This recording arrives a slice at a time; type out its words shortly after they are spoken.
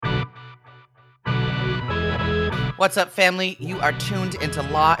What's up, family? You are tuned into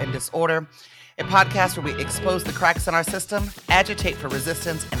Law and Disorder, a podcast where we expose the cracks in our system, agitate for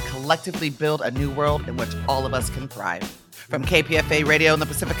resistance, and collectively build a new world in which all of us can thrive. From KPFA Radio and the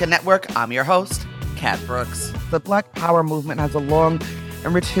Pacifica Network, I'm your host, Kat Brooks. The Black Power movement has a long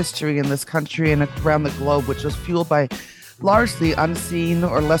and rich history in this country and around the globe, which was fueled by largely unseen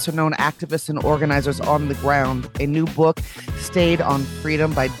or lesser-known activists and organizers on the ground. A new book, Stayed on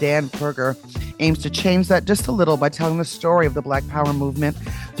Freedom by Dan Berger, aims to change that just a little by telling the story of the Black Power movement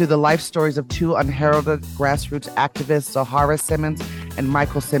through the life stories of two unheralded grassroots activists, Zoharah Simmons and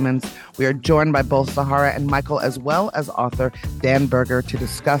Michael Simmons. We are joined by both Zoharah and Michael, as well as author Dan Berger, to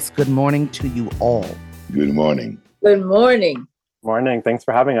discuss. Good morning to you all. Good morning. Good morning. Morning. Thanks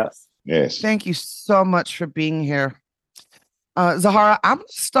for having us. Yes. Thank you so much for being here. Zoharah, I'm going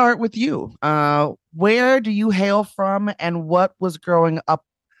to start with you. Where do you hail from, and what was growing up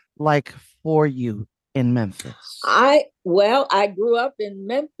like for you in Memphis? I grew up in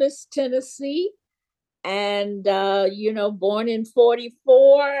Memphis, Tennessee, and born in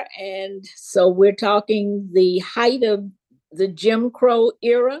 1944, and so we're talking the height of the Jim Crow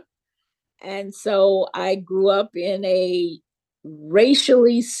era. And so I grew up in a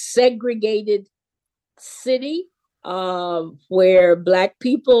racially segregated city where Black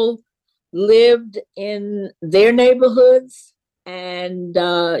people lived in their neighborhoods, and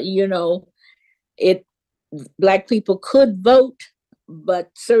Black people could vote,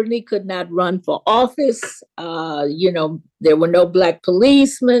 but certainly could not run for office. There were no Black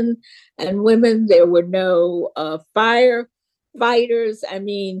policemen and women. There were no firefighters. I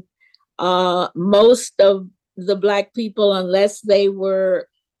mean, most of the Black people, unless they were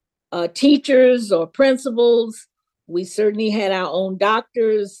teachers or principals, we certainly had our own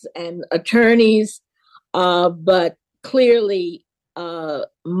doctors and attorneys, but clearly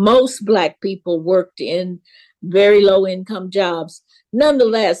most Black people worked in very low income jobs.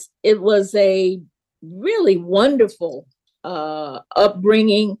 Nonetheless, it was a really wonderful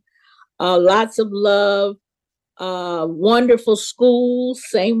upbringing, lots of love, wonderful school,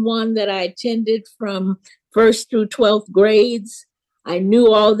 same one that I attended from 1st through 12th grades. I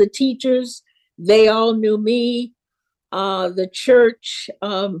knew all the teachers. They all knew me. The church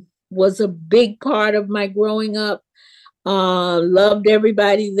was a big part of my growing up. Loved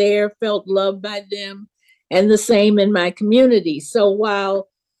everybody there, felt loved by them, and the same in my community. So while,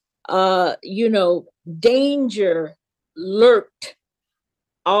 danger lurked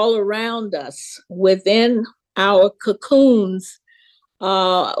all around us within our cocoons,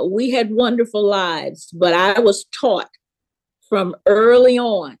 we had wonderful lives. But I was taught from early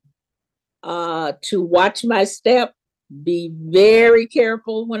on to watch my step, be very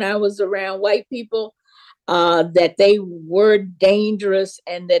careful when I was around white people, that they were dangerous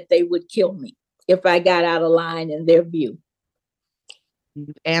and that they would kill me if I got out of line in their view.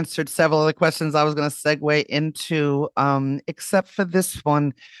 You've answered several of the questions I was going to segue into, except for this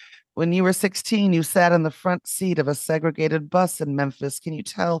one. When you were 16, you sat in the front seat of a segregated bus in Memphis. Can you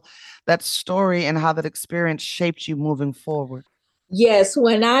tell that story and how that experience shaped you moving forward? Yes,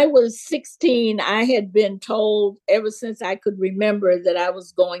 when I was 16, I had been told ever since I could remember that I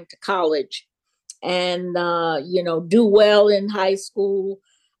was going to college and, do well in high school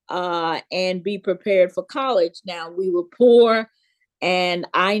and be prepared for college. Now, we were poor, and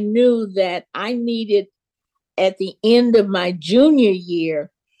I knew that I needed, at the end of my junior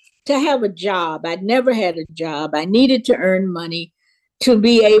year, to have a job. I'd never had a job. I needed to earn money to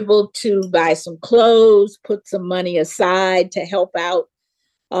be able to buy some clothes, put some money aside to help out.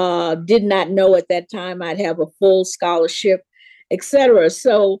 Did not know at that time I'd have a full scholarship, etc.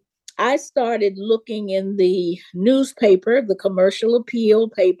 So I started looking in the newspaper, the Commercial Appeal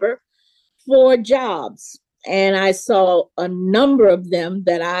paper, for jobs. And I saw a number of them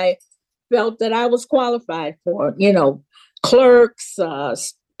that I felt that I was qualified for, clerks,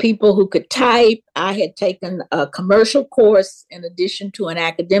 people who could type. I had taken a commercial course in addition to an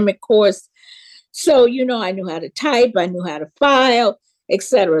academic course. So, I knew how to type, I knew how to file,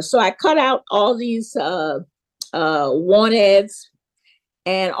 etc. So I cut out all these want ads,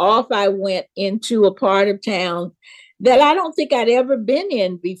 and off I went into a part of town that I don't think I'd ever been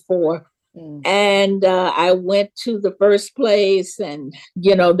in before. And I went to the first place, and,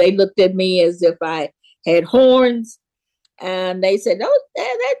 they looked at me as if I had horns. And they said, "Oh,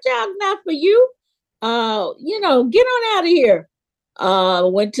 that job's not for you. Get on out of here."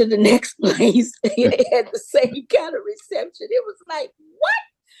 Went to the next place. They had the same kind of reception. It was like, what?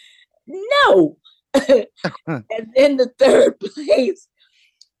 No. And then the third place.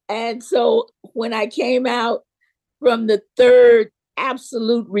 And so when I came out from the third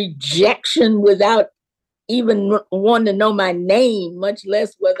absolute rejection without even want to know my name, much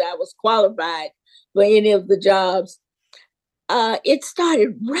less whether I was qualified for any of the jobs. It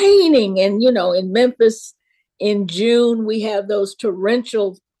started raining. And, in Memphis in June, we have those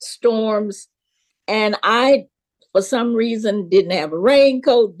torrential storms. And I, for some reason, didn't have a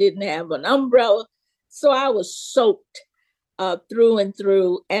raincoat, didn't have an umbrella. So I was soaked through and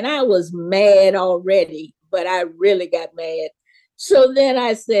through. And I was mad already, but I really got mad. So then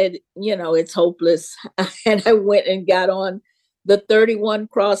I said, it's hopeless. And I went and got on the 31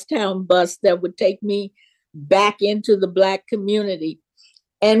 crosstown bus that would take me back into the Black community.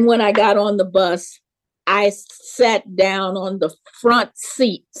 And when I got on the bus, I sat down on the front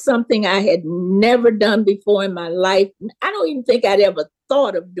seat, something I had never done before in my life. I don't even think I'd ever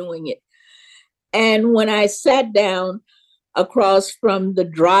thought of doing it. And when I sat down across from the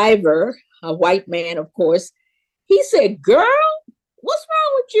driver, a white man, of course, he said, "Girl, what's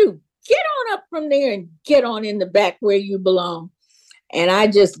wrong with you? Get on up from there and get on in the back where you belong." And I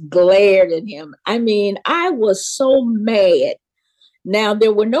just glared at him. I mean, I was so mad. Now,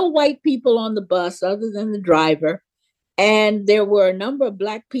 there were no white people on the bus other than the driver, and there were a number of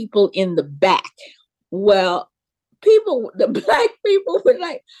Black people in the back. Well, the Black people were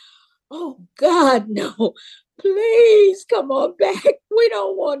like, "Oh, God, no, please come on back. We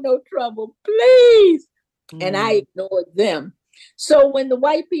don't want no trouble, please." And I ignored them. So when the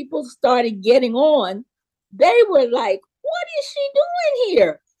white people started getting on, they were like, "What is she doing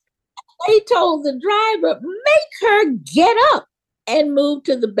here?" They told the driver, "Make her get up and move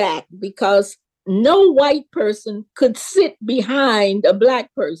to the back," because no white person could sit behind a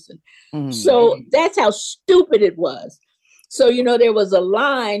Black person. So that's how stupid it was. So, there was a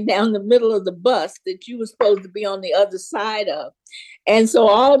line down the middle of the bus that you were supposed to be on the other side of. And so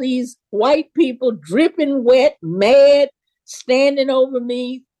all these white people dripping wet, mad, standing over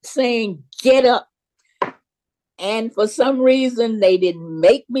me saying, "Get up." And for some reason, they didn't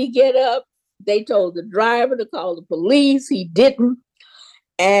make me get up. They told the driver to call the police. He didn't.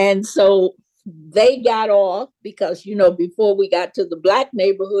 And so they got off because, before we got to the Black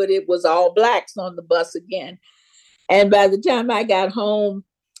neighborhood, it was all Blacks on the bus again. And by the time I got home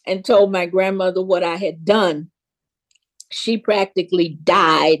and told my grandmother what I had done, she practically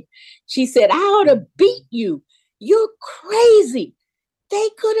died. She said, "I ought to beat you. You're crazy. They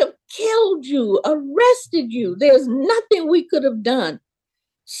could have killed you, arrested you. There's nothing we could have done."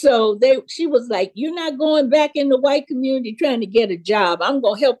 So she was like, "You're not going back in the white community trying to get a job. I'm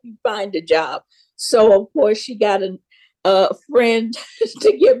going to help you find a job." So, of course, she got a friend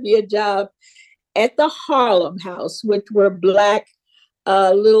to give me a job at the Harlem House, which were Black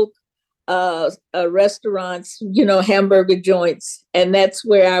little restaurants, hamburger joints. And that's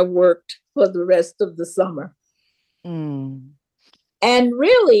where I worked for the rest of the summer. And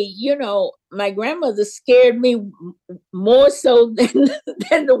really, my grandmother scared me more so than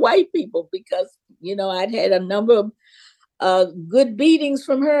the white people because, I'd had a number of good beatings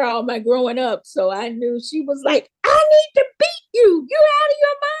from her all my growing up. So I knew she was like, "I need to beat you. You're out of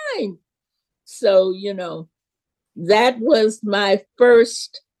your mind." So, that was my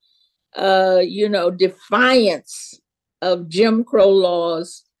first, defiance of Jim Crow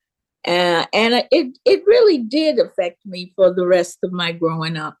laws. And it really did affect me for the rest of my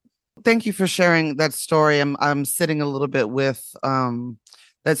growing up. Thank you for sharing that story. I'm sitting a little bit with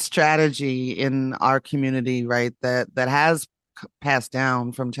that strategy in our community, right? That has passed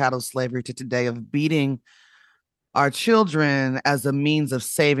down from chattel slavery to today of beating our children as a means of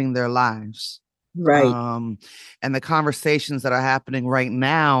saving their lives. Right. And the conversations that are happening right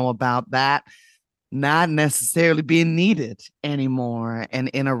now about that not necessarily being needed anymore and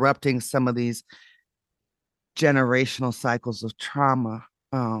interrupting some of these generational cycles of trauma.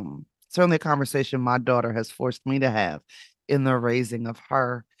 Certainly a conversation my daughter has forced me to have in the raising of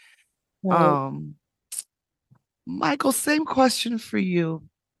her. Right. Michael, same question for you.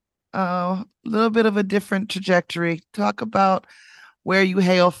 A little bit of a different trajectory. Talk about where you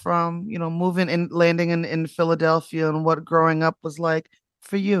hail from, moving and landing in Philadelphia and what growing up was like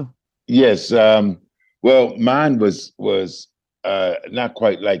for you. Yes. Well, mine was not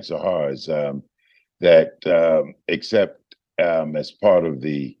quite like Zoharah's, except as part of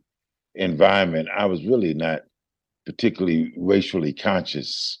the environment, I was really not particularly racially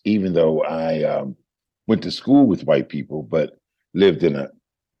conscious, even though I went to school with white people, but lived in a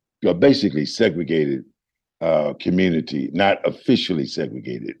basically segregated community, not officially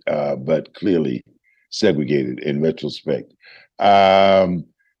segregated, but clearly segregated in retrospect.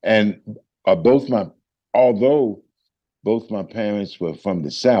 And although both my parents were from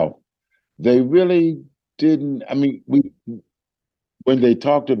the South, they really didn't. I mean, when they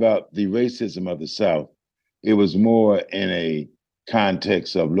talked about the racism of the South, it was more in a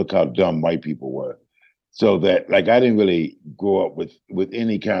context of look how dumb white people were. So that like I didn't really grow up with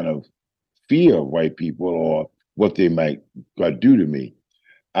any kind of fear of white people or what they might do to me.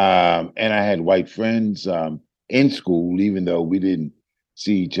 And I had white friends in school, even though we didn't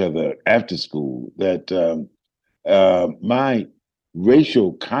see each other after school. That my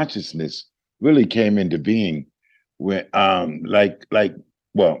racial consciousness really came into being when, well,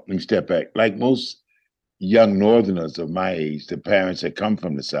 let me step back. Like most young Northerners of my age, the parents had come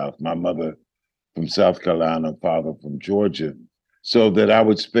from the South. My mother from South Carolina, father from Georgia, so that I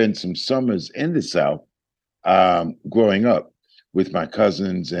would spend some summers in the South growing up with my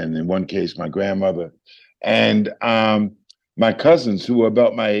cousins, and in one case, my grandmother. And my cousins, who were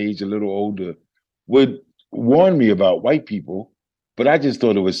about my age, a little older, would warn me about white people, but I just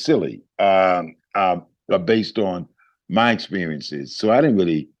thought it was silly based on my experiences. So I didn't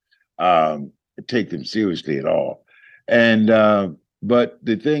really take them seriously at all. And but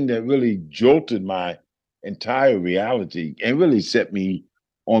the thing that really jolted my entire reality and really set me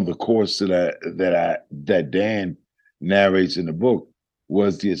on the course that Dan narrates in the book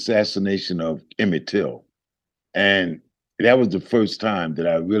was the assassination of Emmett Till. And that was the first time that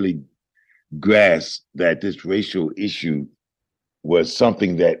I really grasped that this racial issue was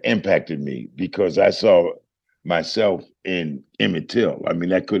something that impacted me because I saw myself in Emmett Till. I mean,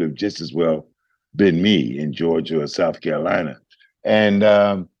 that could have just as well been me in Georgia or South Carolina. And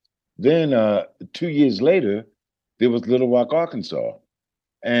then 2 years later, there was Little Rock, Arkansas.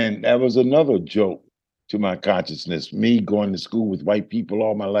 And that was another jolt to my consciousness. Me going to school with white people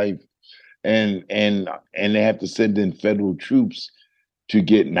all my life, and they have to send in federal troops to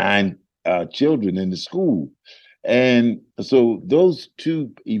get 9 children into school. And so those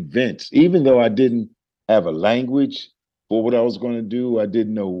two events, even though I didn't have a language for what I was going to do, I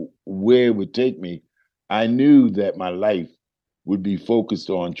didn't know where it would take me. I knew that my life would be focused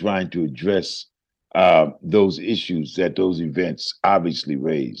on trying to address those issues that those events obviously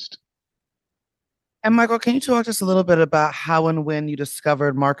raised. And Michael, can you talk to us a little bit about how and when you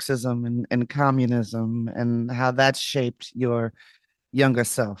discovered Marxism and communism and how that shaped your younger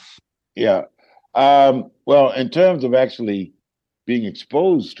self? Yeah. Well, in terms of actually being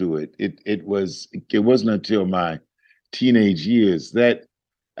exposed to it, it wasn't until my teenage years that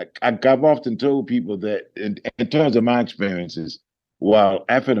I've often told people that in terms of my experiences, while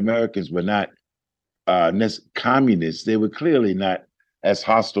African Americans were not communists, they were clearly not as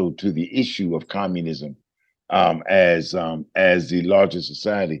hostile to the issue of communism as the larger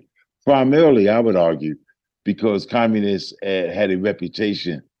society. Primarily, I would argue, because communists had a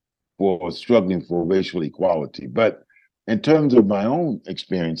reputation for struggling for racial equality. But in terms of my own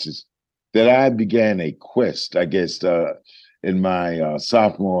experiences, that I began a quest, I guess, in my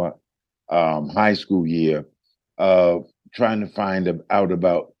sophomore high school year of trying to find out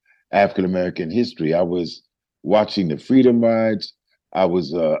about African American history. I was watching the Freedom Rides. I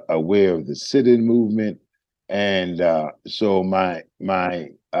was aware of the sit-in movement, and so my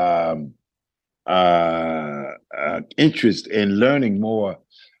interest in learning more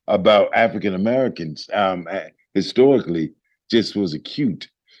about African Americans historically just was acute.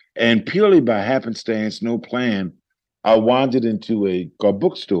 And purely by happenstance, no plan, I wandered into a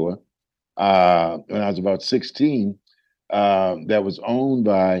bookstore when I was about 16 that was owned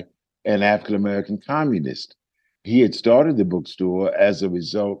by an African American communist. He had started the bookstore as a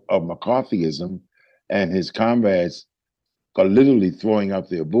result of McCarthyism, and his comrades are literally throwing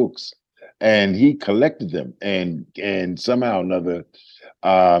out their books. And he collected them and somehow or another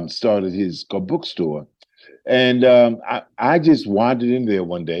started his bookstore. And I just wandered in there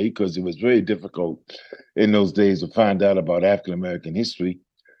one day because it was very difficult in those days to find out about African American history.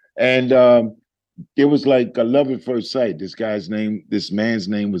 And it was like a love at first sight. This man's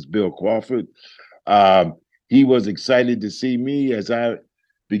name was Bill Crawford. Um, he was excited to see me as I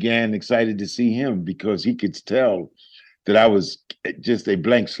began excited to see him because he could tell that I was just a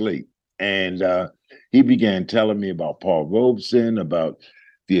blank slate. And he began telling me about Paul Robeson, about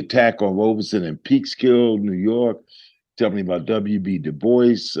the attack on Robeson in Peekskill, New York, telling me about W.B. Du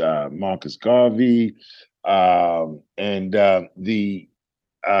Bois, Marcus Garvey, and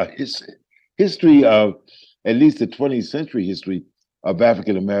his history of at least the 20th century history of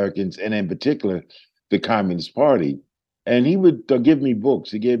African Americans, and in particular, the Communist Party. And he would give me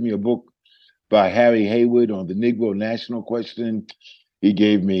books. He gave me a book by Harry Haywood on the Negro National Question. He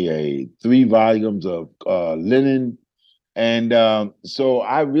gave me 3 volumes of Lenin. And so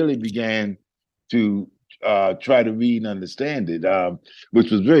I really began to try to read and understand it,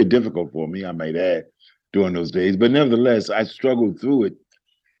 which was very difficult for me, I might add, during those days. But nevertheless, I struggled through it.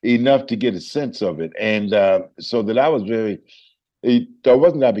 enough to get a sense of it. And so that I was I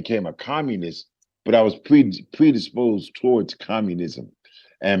wasn't that I became a communist, but I was predisposed towards communism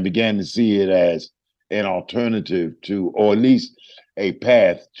and began to see it as an alternative to, or at least a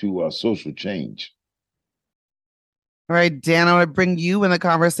path to social change. All right, Dan, I want to bring you in the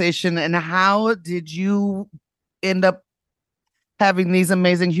conversation. And how did you end up having these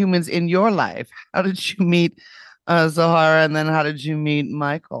amazing humans in your life? How did you meet Zoharah, and then how did you meet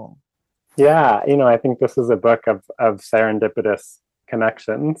Michael? Yeah, I think this is a book of serendipitous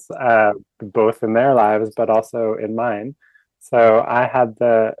connections, both in their lives, but also in mine. So I had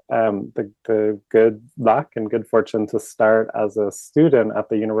the good luck and good fortune to start as a student at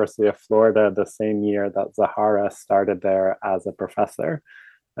the University of Florida the same year that Zoharah started there as a professor.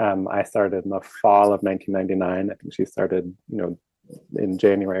 I started in the fall of 1999. I think she started, in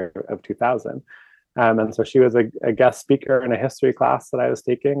January of 2000. And so she was a guest speaker in a history class that I was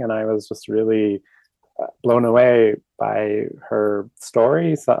taking, and I was just really blown away by her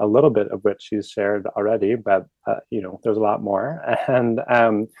stories, a little bit of which she's shared already, but there's a lot more. And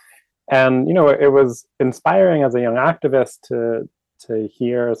it was inspiring as a young activist to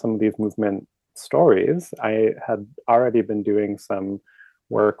hear some of these movement stories. I had already been doing some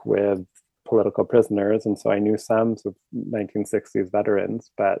work with political prisoners, and so I knew some sort of 1960s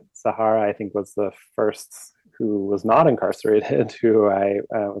veterans, but Zoharah, I think, was the first who was not incarcerated, who I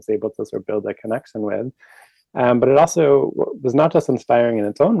was able to sort of build a connection with. But it also was not just inspiring in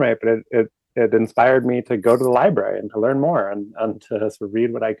its own right, but it inspired me to go to the library and to learn more and to sort of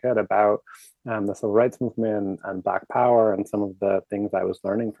read what I could about the civil rights movement and Black Power and some of the things I was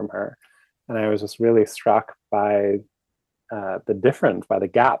learning from her. And I was just really struck by the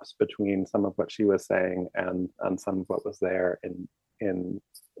gaps between some of what she was saying and some of what was there in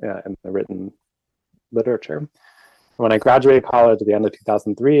the written literature. When I graduated college at the end of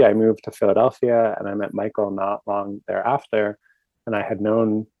 2003, I moved to Philadelphia, and I met Michael not long thereafter. And I had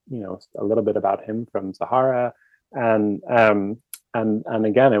known, a little bit about him from Zoharah, and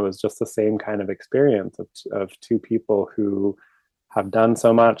again, it was just the same kind of experience of two people who have done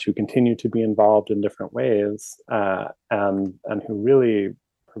so much, who continue to be involved in different ways, and who really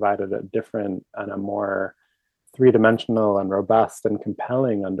provided a different and a more three-dimensional and robust and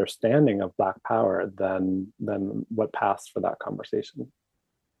compelling understanding of Black Power than what passed for that conversation.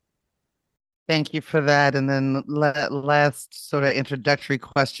 Thank you for that. And then last sort of introductory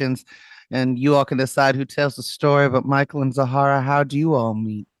questions, and you all can decide who tells the story. But Michael and Zoharah, how do you all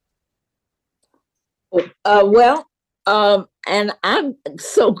meet? And I'm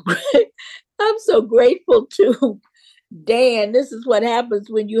so grateful to Dan. This is what happens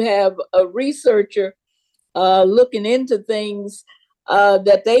when you have a researcher looking into things,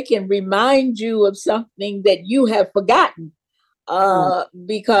 that they can remind you of something that you have forgotten.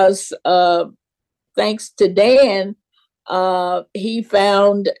 Because thanks to Dan, he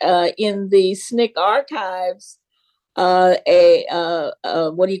found in the SNCC archives the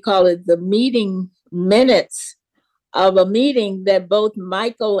meeting minutes of a meeting that both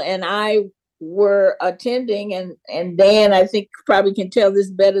Michael and I were attending, and Dan, I think, probably can tell this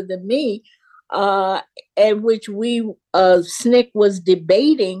better than me, at which SNCC was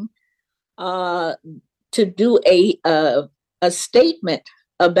debating to do a statement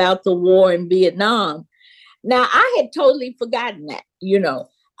about the war in Vietnam. Now, I had totally forgotten that,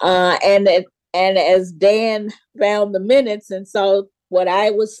 and as Dan found the minutes and saw what I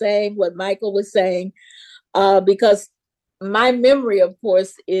was saying, what Michael was saying, because my memory, of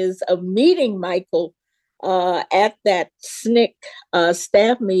course, is of meeting Michael at that SNCC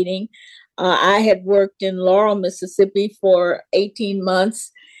staff meeting. I had worked in Laurel, Mississippi for 18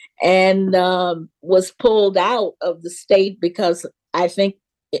 months and was pulled out of the state because I think,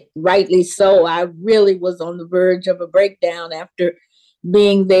 rightly so, I really was on the verge of a breakdown after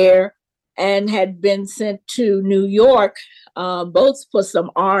being there, and had been sent to New York, both for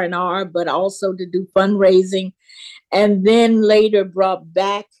some R&R, but also to do fundraising, and then later brought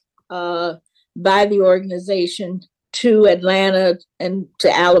back by the organization to Atlanta and to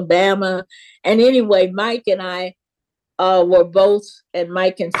Alabama. And anyway, Mike and I were both, and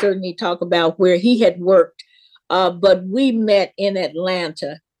Mike can certainly talk about where he had worked, but we met in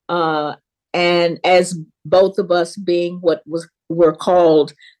Atlanta, and as both of us being what were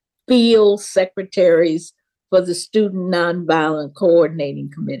called field secretaries for the Student Nonviolent Coordinating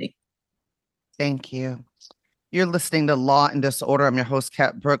Committee. Thank you. You're listening to Law and Disorder. I'm your host,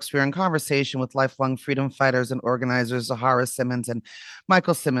 Kat Brooks. We're in conversation with lifelong freedom fighters and organizers Zoharah Simmons and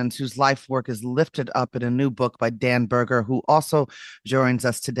Michael Simmons, whose life work is lifted up in a new book by Dan Berger, who also joins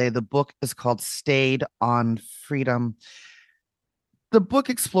us today. The book is called Stayed on Freedom. the book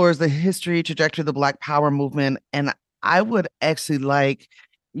explores the history, trajectory of the Black Power movement, and I would actually like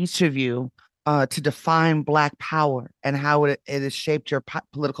each of you to define Black Power and how it has shaped your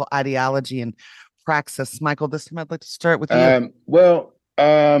political ideology and praxis. Michael, this time I'd like to start with you. I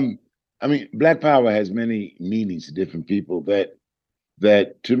mean, Black Power has many meanings to different people.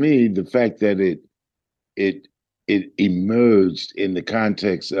 That to me, the fact that it it emerged in the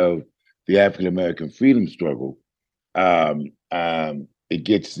context of the African American freedom struggle. It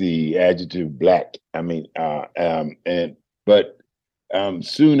gets the adjective black. I mean, but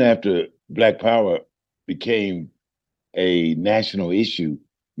soon after Black Power became a national issue,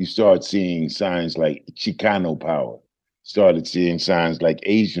 you start seeing signs like Chicano power, started seeing signs like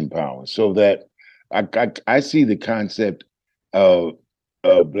Asian power. So that I see the concept of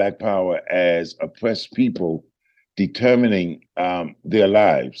Black Power as oppressed people determining their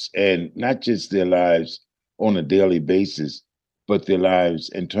lives, and not just their lives on a daily basis, but their lives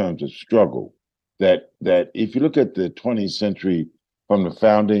in terms of struggle. That if you look at the 20th century, from the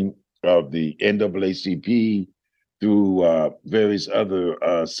founding of the NAACP through various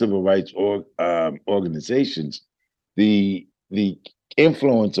other civil rights organizations, the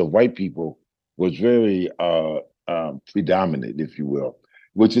influence of white people was very predominant, if you will.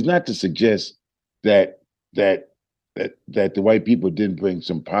 Which is not to suggest that that that the white people didn't bring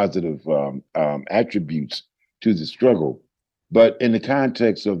some positive attributes to the struggle, but in the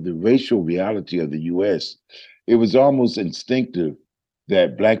context of the racial reality of the U.S., it was almost instinctive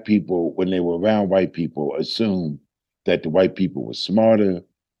that Black people, when they were around white people, assumed that the white people were smarter,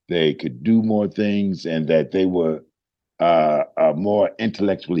 they could do more things, and that they were more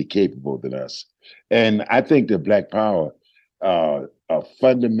intellectually capable than us. And I think that Black Power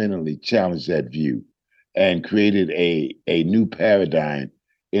fundamentally challenged that view and created a new paradigm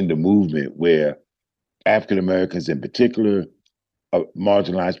in the movement where African Americans in particular,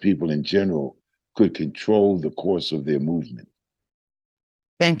 marginalized people in general, could control the course of their movement.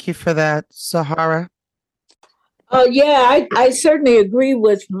 Thank you for that, Zoharah. Yeah, I certainly agree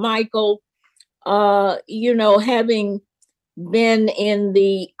with Michael. Having been in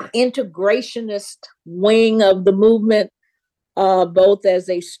the integrationist wing of the movement, both as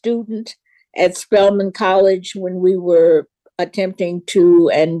a student at Spelman College when we were attempting to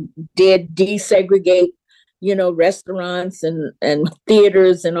and did desegregate, restaurants and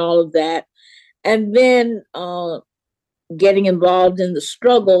theaters and all of that. And then getting involved in the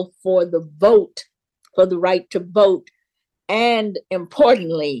struggle for the vote, for the right to vote, and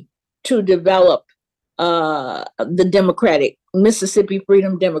importantly, to develop the Mississippi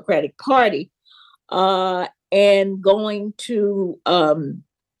Freedom Democratic Party, and going to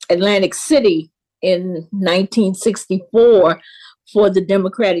Atlantic City in 1964 for the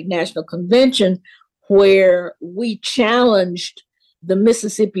Democratic National Convention, where we challenged the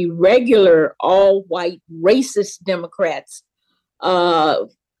Mississippi regular all-white racist Democrats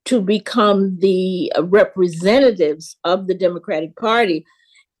to become the representatives of the Democratic Party,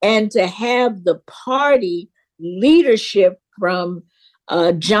 and to have the party leadership from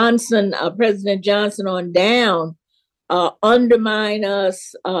President Johnson on down, undermine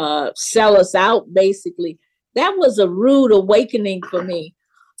us, sell us out, basically. That was a rude awakening for me.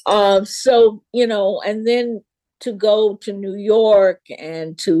 And then to go to New York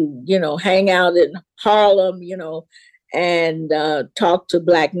and to, hang out in Harlem, and talk to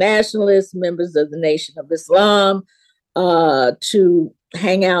Black nationalists, members of the Nation of Islam, to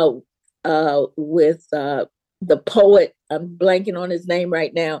hang out with the poet, I'm blanking on his name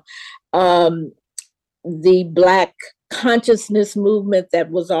right now, the Black consciousness movement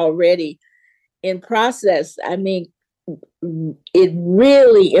that was already in process. I mean, it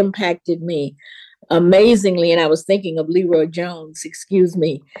really impacted me amazingly. And I was thinking of Leroy Jones,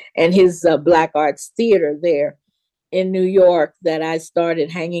 and his Black Arts Theater there in New York, that I started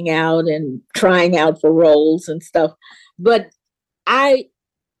hanging out and trying out for roles and stuff. But I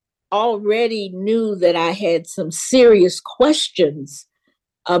already knew that I had some serious questions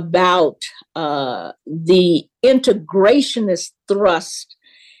about the integrationist thrust,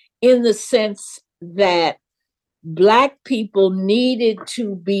 in the sense that Black people needed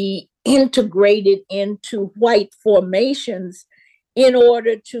to be integrated into white formations in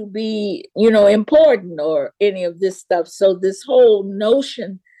order to be, important or any of this stuff. So this whole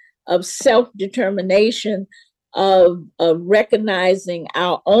notion of self-determination, of recognizing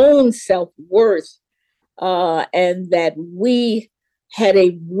our own self-worth, and that we had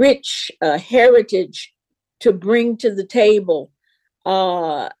a rich heritage to bring to the table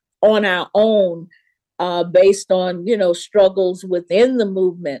on our own, based on, struggles within the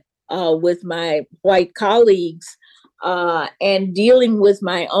movement with my white colleagues, and dealing with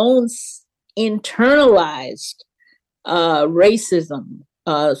my own internalized racism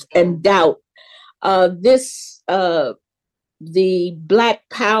and doubt. The Black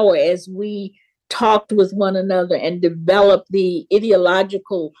Power, as we talked with one another and developed the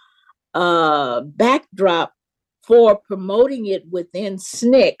ideological backdrop for promoting it within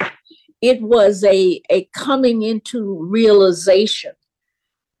SNCC, it was a coming into realization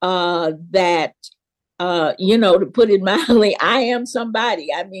that, to put it mildly, I am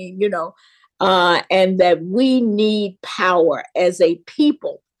somebody. I mean, and that we need power as a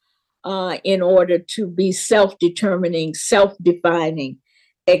people in order to be self-determining, self-defining,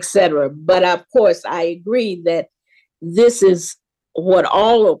 etc. But of course, I agree that this is what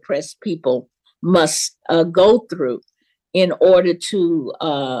all oppressed people must go through in order to,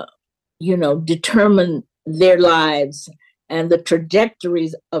 determine their lives and the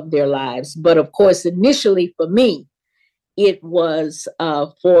trajectories of their lives. But of course, initially for me, it was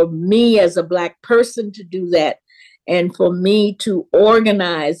for me as a Black person to do that, and for me to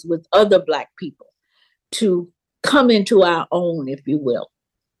organize with other Black people to come into our own, if you will.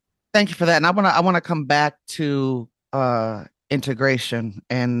 Thank you for that. And I want to come back to integration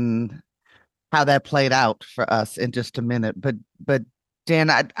and how that played out for us in just a minute. But Dan,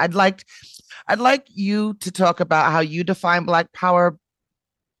 I'd like you to talk about how you define Black Power,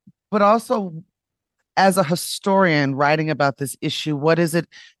 but also as a historian writing about this issue, what is it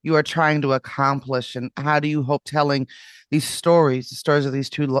you are trying to accomplish, and how do you hope telling these stories, the stories of these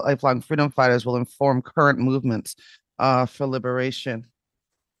two lifelong freedom fighters, will inform current movements for liberation,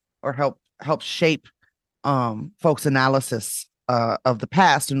 or help shape folks' analysis of the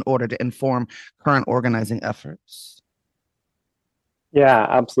past in order to inform current organizing efforts? Yeah,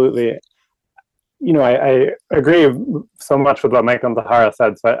 absolutely. I agree so much with what Michael and Zoharah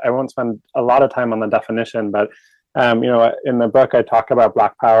said, so I won't spend a lot of time on the definition, but in the book, I talk about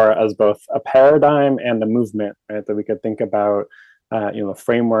Black Power as both a paradigm and a movement, right? That we could think about,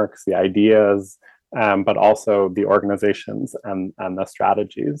 frameworks, the ideas, but also the organizations and the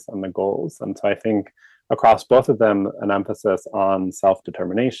strategies and the goals. And so I think across both of them, an emphasis on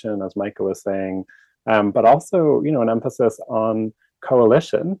self-determination, as Michael was saying, but also, an emphasis on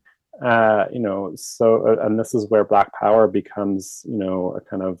coalition. And this is where Black Power becomes, a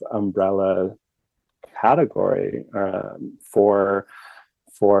kind of umbrella category for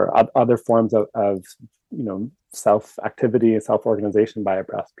other forms of self-activity, self-organization by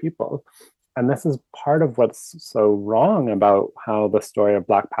oppressed people. And this is part of what's so wrong about how the story of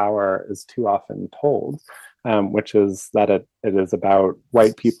Black Power is too often told, which is that it is about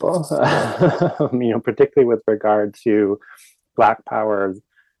white people, particularly with regard to Black Power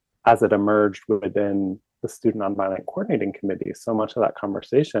as it emerged within the Student Nonviolent Coordinating Committee. So much of that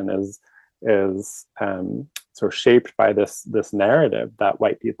conversation is sort of shaped by this narrative that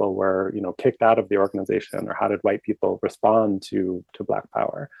white people were, kicked out of the organization, or how did white people respond to Black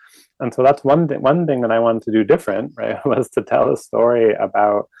Power? And so that's one thing that I wanted to do different, right, was to tell a story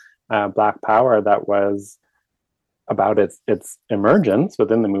about Black Power that was about its emergence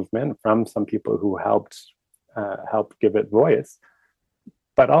within the movement from some people who helped give it voice,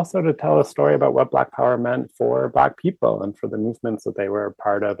 but also to tell a story about what Black Power meant for Black people and for the movements that they were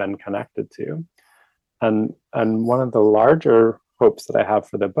part of and connected to. And one of the larger hopes that I have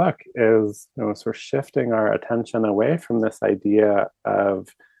for the book is, sort of shifting our attention away from this idea of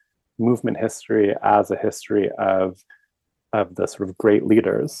movement history as a history of the sort of great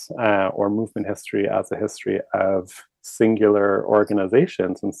leaders, or movement history as a history of singular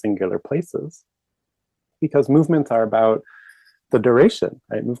organizations and singular places. Because movements are about the duration,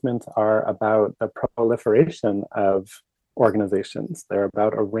 right? Movements are about the proliferation of organizations. They're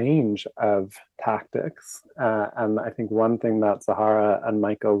about a range of tactics. And I think one thing that Zoharah and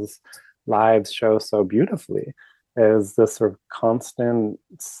Michael's lives show so beautifully is this sort of constant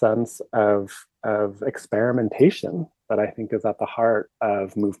sense of experimentation that I think is at the heart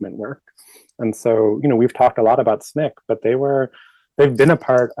of movement work. And so, we've talked a lot about SNCC, but they've been a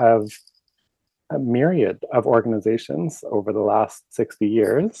part of a myriad of organizations over the last 60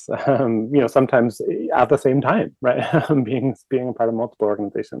 years, sometimes at the same time, right? being a part of multiple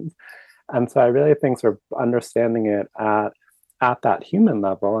organizations. And so I really think sort of understanding it at that human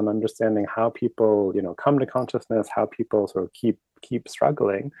level, and understanding how people, come to consciousness, how people sort of keep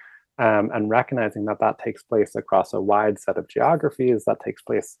struggling, and recognizing that takes place across a wide set of geographies, that takes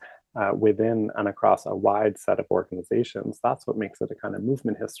place within and across a wide set of organizations. That's what makes it a kind of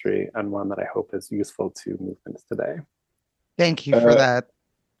movement history, and one that I hope is useful to movements today. Thank you for that.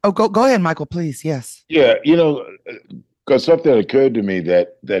 Oh, go ahead, Michael, please. Yes. Yeah, because something occurred to me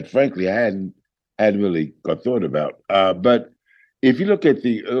that frankly I hadn't really got thought about. But if you look at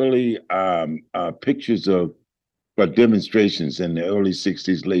the early pictures of demonstrations in the early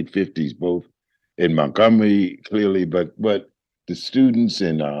 60s, late 50s, both in Montgomery, clearly, but the students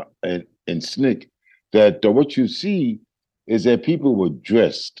in SNCC, that what you see is that people were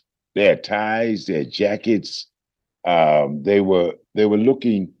dressed. They had ties, they had jackets. They were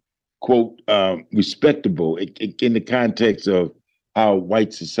looking, quote, respectable in the context of how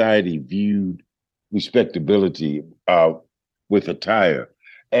white society viewed respectability with attire.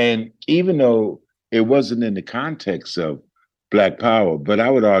 And even though it wasn't in the context of Black Power, but I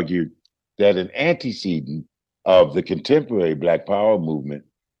would argue that an antecedent of the contemporary Black Power movement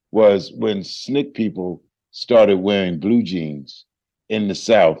was when SNCC people started wearing blue jeans in the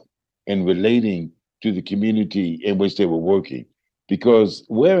South and relating to the community in which they were working. Because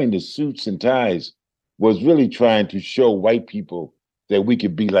wearing the suits and ties was really trying to show white people that we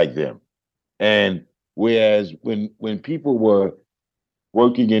could be like them. And whereas when people were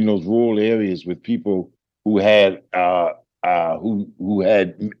working in those rural areas with people who had who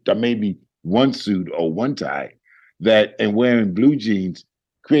had maybe one suit or one tie, that and wearing blue jeans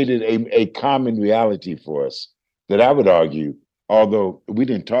created a common reality for us that I would argue, although we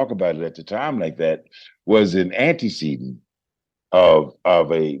didn't talk about it at the time like that, was an antecedent of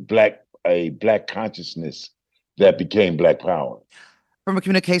a black consciousness that became Black Power. From a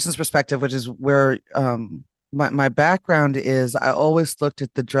communications perspective, which is where my background is, I always looked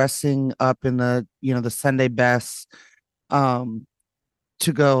at the dressing up in the the Sunday best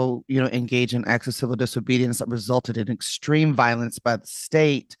to go engage in acts of civil disobedience that resulted in extreme violence by the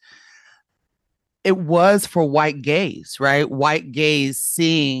state. It was for white gays, right? White gays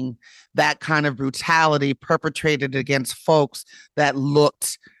seeing that kind of brutality perpetrated against folks that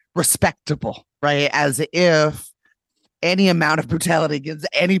looked respectable, right? As if any amount of brutality against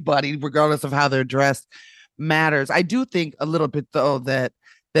anybody, regardless of how they're dressed, matters. I do think a little bit, though, that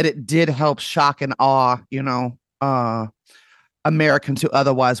it did help shock and awe, Americans who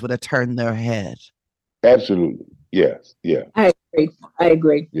otherwise would have turned their head. Absolutely. Yes. Yeah. I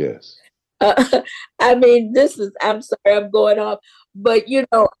agree. Yes. I mean, I'm sorry, I'm going off, but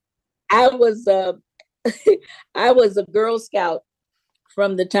I was I was a Girl Scout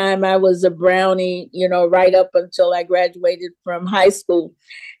from the time I was a Brownie, right up until I graduated from high school.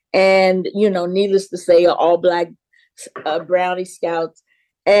 And, needless to say, all Black Brownie Scouts.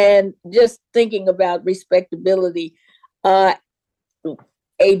 And just thinking about respectability, a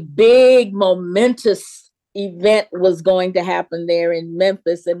big momentous event was going to happen there in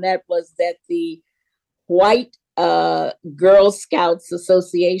Memphis, and that was that the White Girl Scouts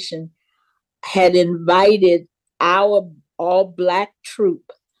Association had invited our all Black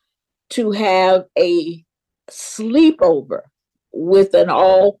troop to have a sleepover with an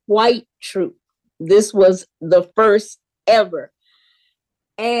all white troop. This was the first ever.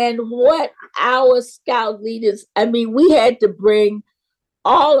 And what our scout leaders, I mean, we had to bring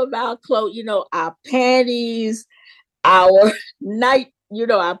all of our clothes, our panties, our night,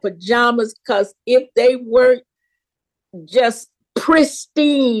 our pajamas, because if they weren't just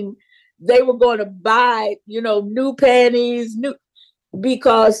pristine, they were going to buy, new panties,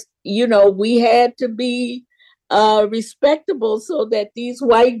 because, we had to be respectable so that these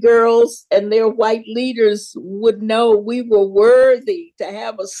white girls and their white leaders would know we were worthy to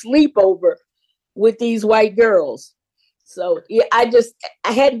have a sleepover with these white girls. So yeah, I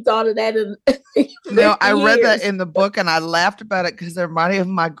hadn't thought of that in I read that in the book and I laughed about it because it reminded me of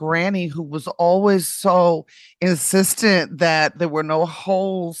my granny, who was always so insistent that there were no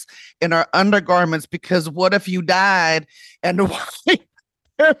holes in our undergarments, because what if you died and the white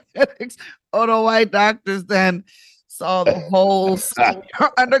paramedics or the white doctors then saw the holes in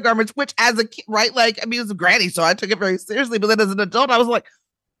your undergarments, which as a kid, right? Like, I mean, it was a granny, so I took it very seriously. But then as an adult, I was like,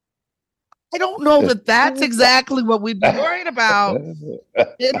 I don't know that that's exactly what we'd be worried about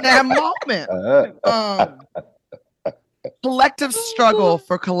in that moment. Collective struggle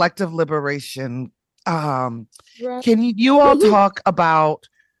for collective liberation. Can you all talk about,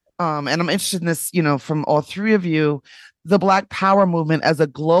 and I'm interested in this, from all three of you, the Black Power movement as a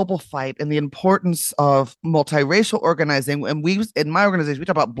global fight and the importance of multiracial organizing. And in my organization, we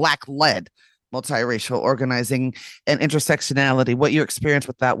talk about Black-led multiracial organizing and intersectionality, what your experience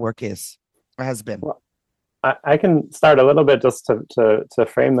with that work is. Has been. Well, I can start a little bit just to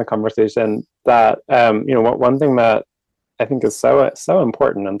frame the conversation that one thing that I think is so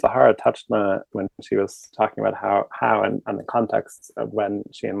important, and Zoharah touched on it when she was talking about how and the context of when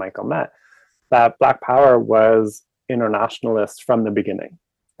she and Michael met, that Black Power was internationalist from the beginning,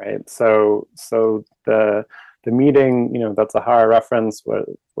 right? So the the meeting, that Zoharah reference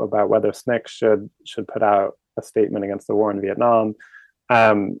about whether SNCC should put out a statement against the war in Vietnam,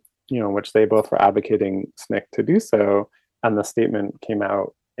 which they both were advocating SNCC to do so. And the statement came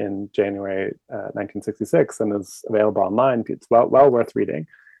out in January 1966 and is available online. It's well worth reading.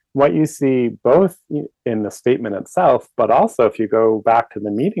 What you see both in the statement itself, but also if you go back to the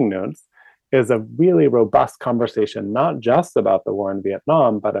meeting notes, is a really robust conversation, not just about the war in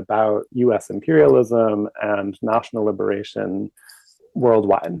Vietnam, but about US imperialism and national liberation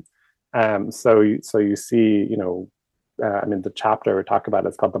worldwide. So you see, the chapter we talk about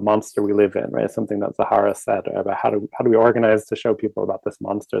is called "The Monster We Live In," right? Something that Zoharah said about how do we organize to show people about this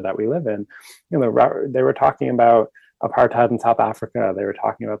monster that we live in. They were talking about apartheid in South Africa. They were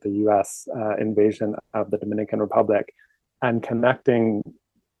talking about the US invasion of the Dominican Republic, and connecting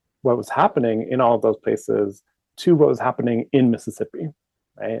what was happening in all of those places to what was happening in Mississippi,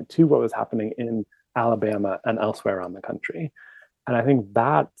 right? To what was happening in Alabama and elsewhere around the country. And I think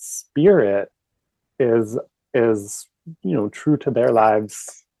that spirit is true to their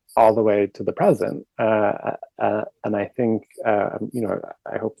lives all the way to the present. And I think, I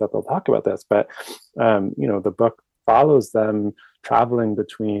hope that they'll talk about this, but, the book follows them traveling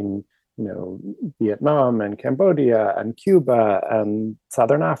between Vietnam and Cambodia and Cuba and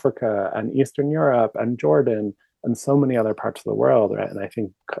Southern Africa and Eastern Europe and Jordan and so many other parts of the world, right? And I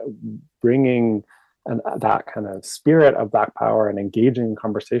think bringing that kind of spirit of Black power and engaging in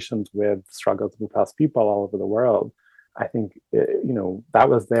conversations with struggles of oppressed people all over the world, I think that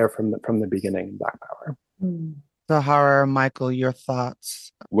was there from the beginning. Black power. Zoharah, Michael, your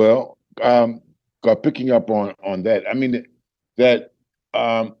thoughts? Well, picking up on that, I mean that.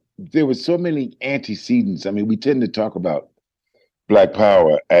 There were so many antecedents. I mean, we tend to talk about Black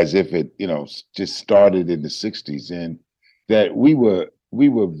power as if it, just started in the 60s, and that we were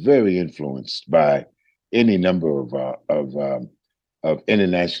very influenced by any number of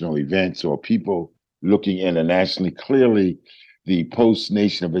international events or people looking internationally. Clearly, the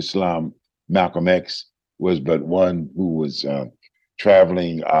post-Nation of Islam Malcolm X was but one who was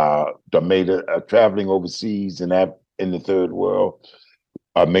traveling overseas and in the third world.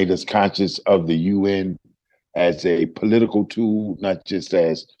 Made us conscious of the UN as a political tool, not just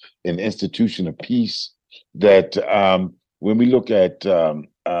as an institution of peace. That when we look at the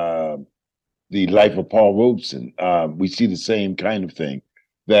life of Paul Robeson, we see the same kind of thing.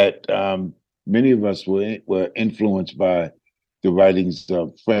 That many of us were influenced by the writings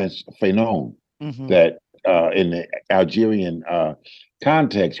of Frantz Fanon, that in the Algerian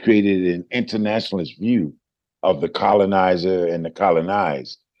context created an internationalist view of the colonizer and the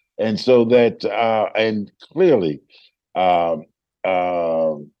colonized. And so that, and clearly, the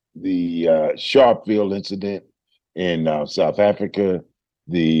Sharpeville incident in South Africa,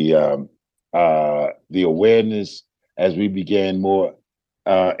 the awareness as we began more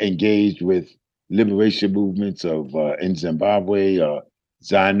engaged with liberation movements of in Zimbabwe,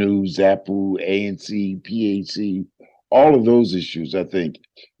 ZANU, ZAPU, ANC, PAC, all of those issues, I think,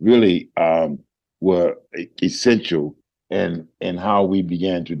 really were essential in how we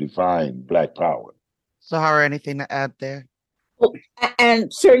began to define Black power. Zoharah, anything to add there? Well,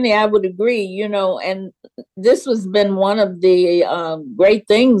 and certainly I would agree, and this has been one of the great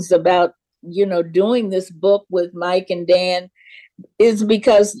things about, doing this book with Mike and Dan, is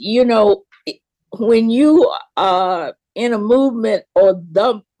because, when you are in a movement or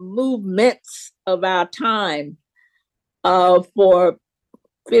the movements of our time for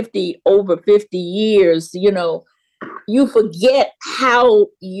over 50 years, you forget how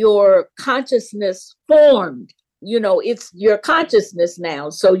your consciousness formed. It's your consciousness now.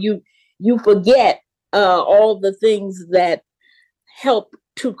 So you forget all the things that help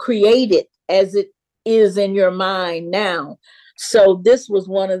to create it as it is in your mind now. So this was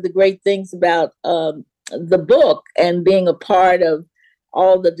one of the great things about the book and being a part of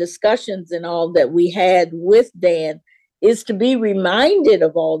all the discussions and all that we had with Dan, is to be reminded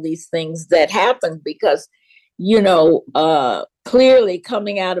of all these things that happened, because, clearly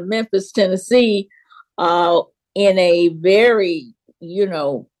coming out of Memphis, Tennessee, in a very,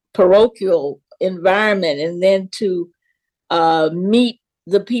 parochial environment, and then to meet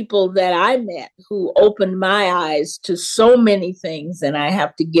the people that I met who opened my eyes to so many things. And I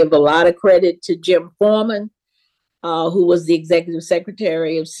have to give a lot of credit to Jim Foreman, who was the executive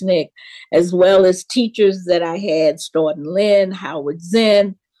secretary of SNCC, as well as teachers that I had, Staunton Lynn, Howard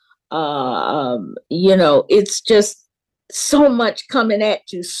Zinn. It's just so much coming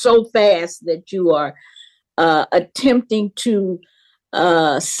at you so fast that you are attempting to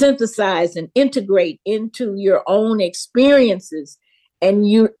synthesize and integrate into your own experiences. And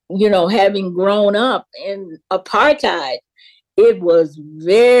having grown up in apartheid, it was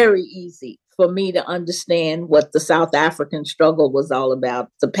very easy for me to understand what the South African struggle was all about,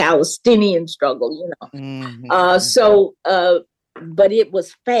 the Palestinian struggle, but it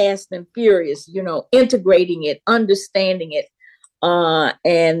was fast and furious, integrating it, understanding it.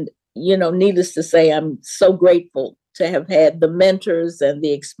 And, needless to say, I'm so grateful to have had the mentors and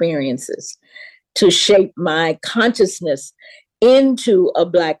the experiences to shape my consciousness into a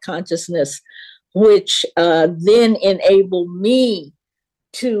Black consciousness, which then enabled me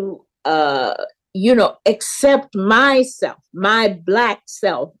to, accept myself, my Black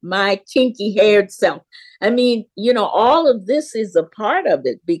self, my kinky haired self. I mean, all of this is a part of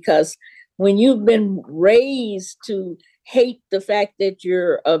it, because when you've been raised to hate the fact that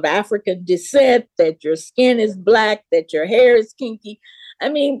you're of African descent, that your skin is Black, that your hair is kinky, I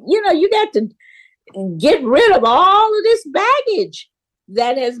mean, you got to get rid of all of this baggage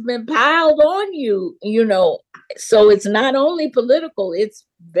that has been piled on you, so it's not only political, it's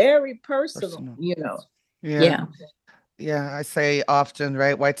very personal. Yeah. I say often,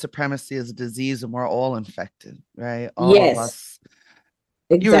 right, white supremacy is a disease and we're all infected, right? All of us.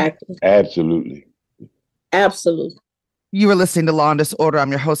 Exactly. Absolutely. You were listening to Law and Disorder.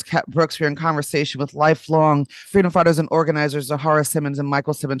 I'm your host, Kat Brooks. We're in conversation with lifelong freedom fighters and organizers Zoharah Simmons and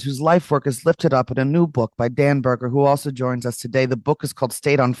Michael Simmons, whose life work is lifted up in a new book by Dan Berger, who also joins us today. The book is called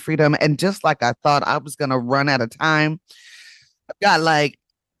State on Freedom. And just like I thought I was going to run out of time, I've got like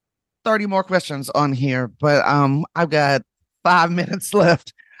 30 more questions on here, but I've got 5 minutes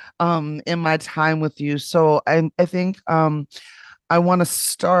left in my time with you. So I think I want to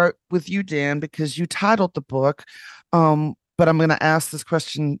start with you, Dan, because you titled the book. But I'm going to ask this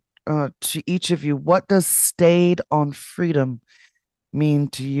question to each of you. What does stayed on freedom mean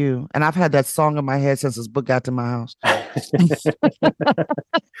to you? And I've had that song in my head since this book got to my house.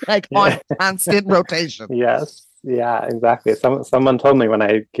 Like on constant rotation. Yes. Yeah, exactly. Someone told me when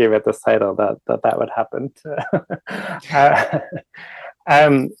I gave it this title that would happen.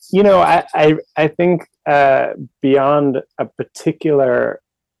 I think beyond a particular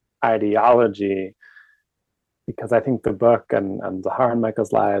ideology, because I think the book and Zoharah and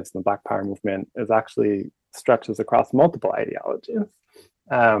Michael's lives and the Black Power movement is actually stretches across multiple ideologies.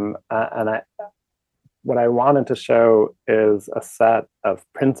 What I wanted to show is a set of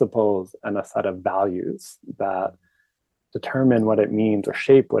principles and a set of values that determine what it means or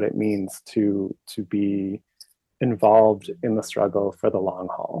shape what it means to be involved in the struggle for the long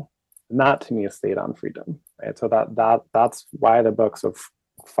haul. And that to me is state on freedom, right? So that's why the book sort of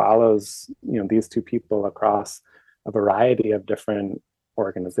follows, these two people across a variety of different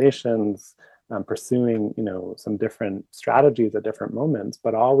organizations, pursuing, some different strategies at different moments,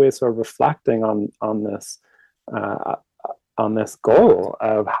 but always sort of reflecting on this goal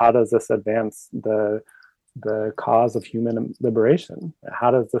of how does this advance the cause of human liberation?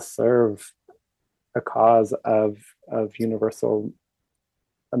 How does this serve a cause of universal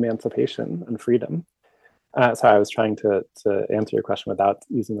emancipation and freedom? So I was trying to answer your question without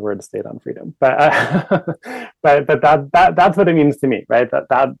using the word state on freedom, but that's what it means to me, right?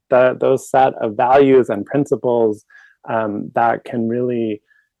 That those set of values and principles that can really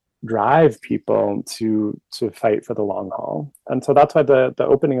drive people to fight for the long haul. And so that's why the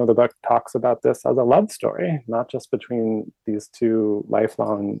opening of the book talks about this as a love story, not just between these two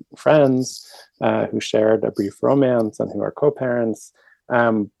lifelong friends who shared a brief romance and who are co-parents,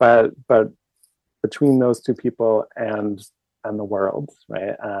 but between those two people and the world,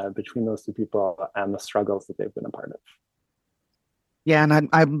 right? Between those two people and the struggles that they've been a part of. Yeah, and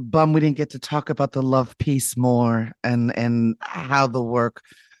I'm bummed we didn't get to talk about the love piece more and how the work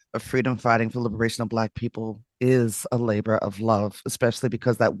of freedom fighting for liberation of Black people is a labor of love, especially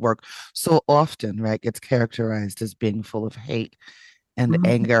because that work so often, right, gets characterized as being full of hate and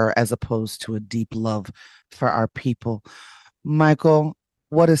anger as opposed to a deep love for our people. Michael,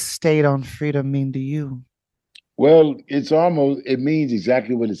 what does state on freedom mean to you? Well, it means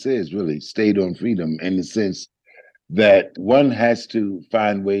exactly what it says, really, state on freedom, in the sense that one has to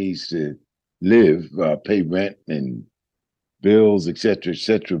find ways to live, pay rent and bills, et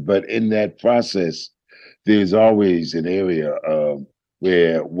cetera, but in that process, there's always an area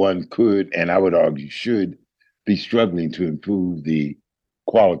where one could, and I would argue should, be struggling to improve the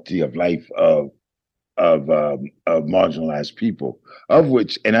quality of life of marginalized people, of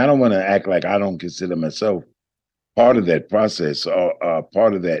which, and I don't want to act like I don't consider myself part of that process or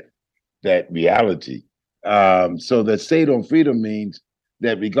part of that reality. So that state on freedom means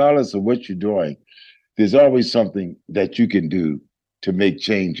that regardless of what you're doing, there's always something that you can do to make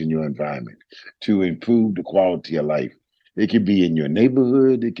change in your environment, to improve the quality of life. It could be in your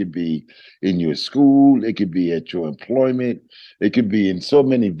neighborhood. It could be in your school. It could be at your employment. It could be in so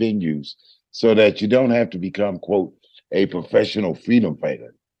many venues so that you don't have to become, quote, a professional freedom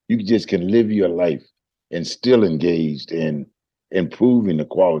fighter. You just can live your life and still engaged in improving the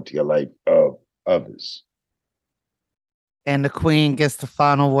quality of life of others. And the queen gets the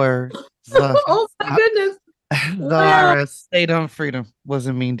final word. Oh my goodness. Zoharah, state on freedom. What does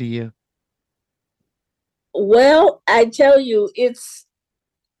it mean to you? Well, I tell you, it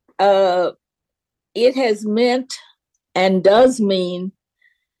has meant and does mean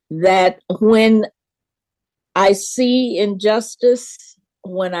that when I see injustice,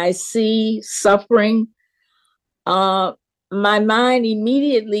 when I see suffering, my mind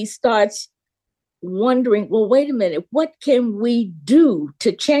immediately starts wondering, well, wait a minute, what can we do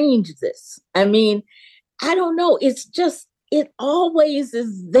to change this? I mean, I don't know. It's just, it always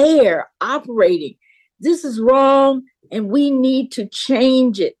is there operating. This is wrong and we need to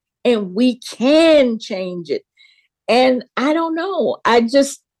change it, and we can change it. And I don't know.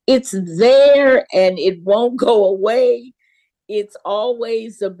 It's there and it won't go away. It's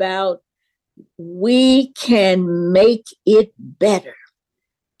always about, we can make it better.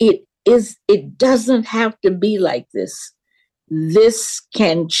 It doesn't have to be like this. This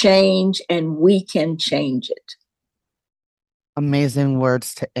can change and we can change it. Amazing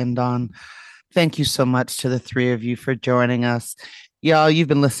words to end on. Thank you so much to the three of you for joining us. Y'all, you've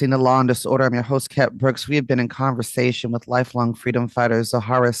been listening to Law and Disorder. I'm your host, Kat Brooks. We have been in conversation with lifelong freedom fighters,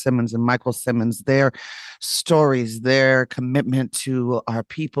 Zoharah Simmons and Michael Simmons. Their stories, their commitment to our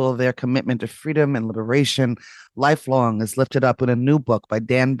people, their commitment to freedom and liberation, lifelong, is lifted up in a new book by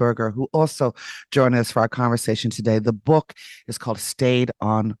Dan Berger, who also joined us for our conversation today. The book is called Stayed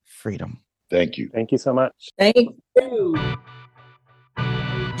on Freedom. Thank you. Thank you so much. Thank you.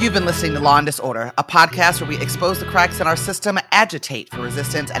 You've been listening to Law and Disorder, a podcast where we expose the cracks in our system, agitate for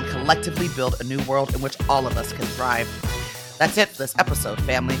resistance, and collectively build a new world in which all of us can thrive. That's it for this episode,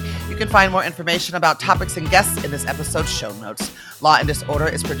 family. You can find more information about topics and guests in this episode's show notes. Law and Disorder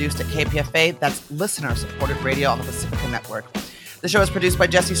is produced at KPFA. That's listener-supported radio on the Pacifica Network. The show is produced by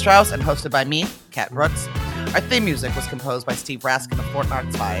Jesse Strauss and hosted by me, Kat Brooks. Our theme music was composed by Steve Raskin of Fort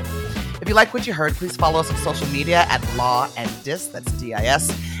Knox 5. If you like what you heard, please follow us on social media at Law and Dis, that's D-I-S,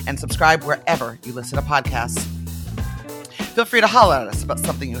 and subscribe wherever you listen to podcasts. Feel free to holler at us about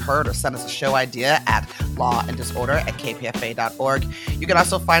something you heard or send us a show idea at lawanddisorder@kpfa.org. You can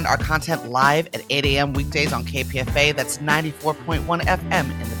also find our content live at 8 a.m. weekdays on KPFA. That's 94.1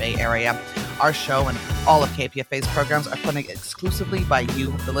 FM in the Bay Area. Our show and all of KPFA's programs are funded exclusively by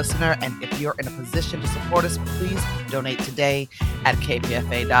you, the listener. And if you're in a position to support us, please donate today at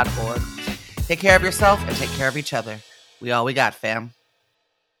kpfa.org. Take care of yourself and take care of each other. We all we got, fam.